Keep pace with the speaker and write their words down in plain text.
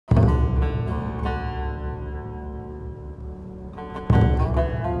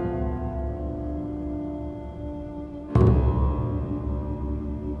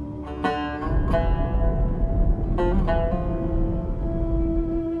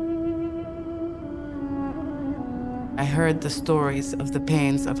I heard the stories of the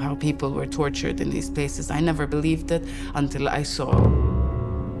pains of how people were tortured in these places. I never believed it until I saw.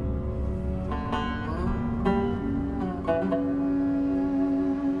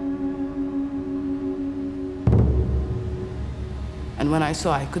 And when I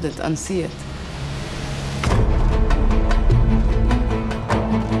saw, I couldn't unsee it.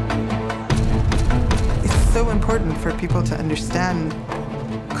 It's so important for people to understand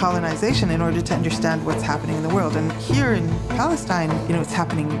colonization in order to understand what's happening in the world. And here in Palestine, you know, it's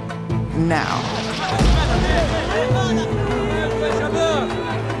happening now.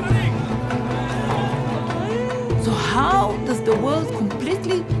 So how does the world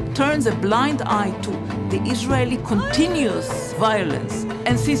completely turns a blind eye to the Israeli continuous violence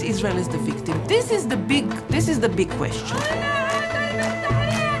and sees Israel as the victim? This is the big question.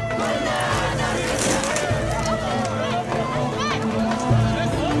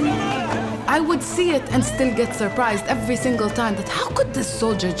 I would see it and still get surprised every single time that how could this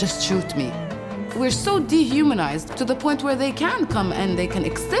soldier just shoot me? We're so dehumanized to the point where they can come and they can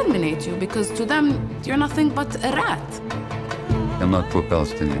exterminate you because to them, you're nothing but a rat. I'm not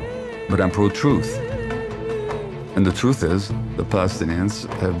pro-Palestinian, but I'm pro-truth. And the truth is, the Palestinians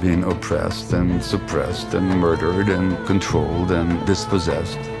have been oppressed and suppressed and murdered and controlled and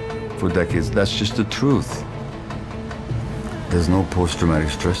dispossessed for decades. That's just the truth. There's no post-traumatic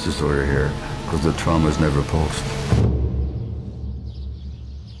stress disorder here because the trauma is never post.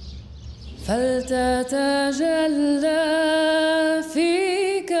 فلتتجلى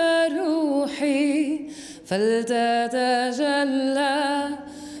فيك روحي فلتتجلى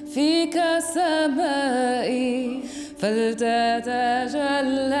فيك سمائي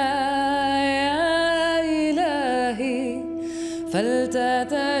فلتتجلى يا إلهي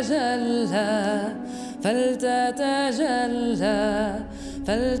فلتتجلى فلتتجلى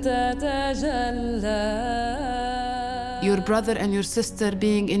فلتتجلى. Your brother and your sister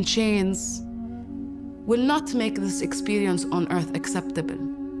being in chains will not make this experience on earth acceptable.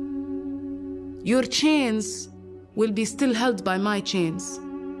 Your chains will be still held by my chains.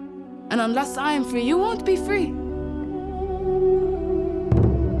 And unless I am free, you won't be free.